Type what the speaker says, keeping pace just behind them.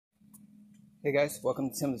Hey guys,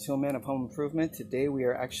 welcome to Tim the Toolman of Home Improvement. Today we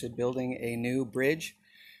are actually building a new bridge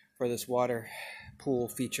for this water pool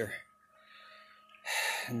feature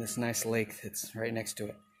and this nice lake that's right next to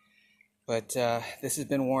it. But this has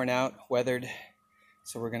been worn out, weathered,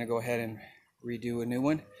 so we're going to go ahead and redo a new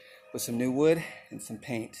one with some new wood and some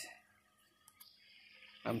paint.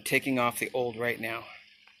 I'm taking off the old right now.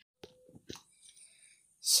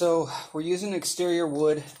 So we're using exterior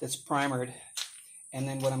wood that's primered. And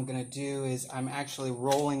then what I'm going to do is I'm actually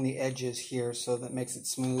rolling the edges here so that makes it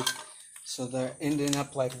smooth. So they're ending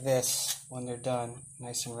up like this when they're done,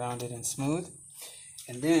 nice and rounded and smooth.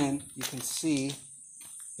 And then you can see,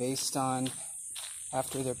 based on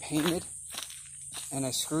after they're painted, and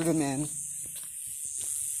I screwed them in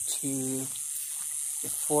to the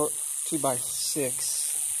 2x6,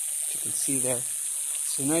 you can see there.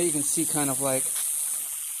 So now you can see kind of like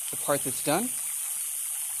the part that's done,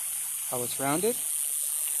 how it's rounded,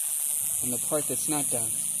 and the part that's not done,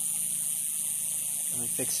 and I'm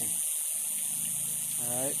fixing.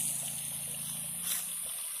 Alright.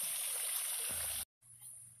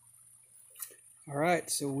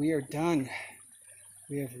 Alright, so we are done.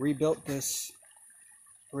 We have rebuilt this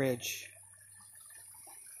bridge.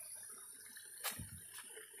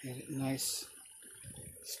 Made it nice,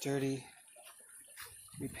 sturdy.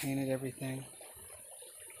 We painted everything.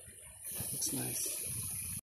 Looks nice.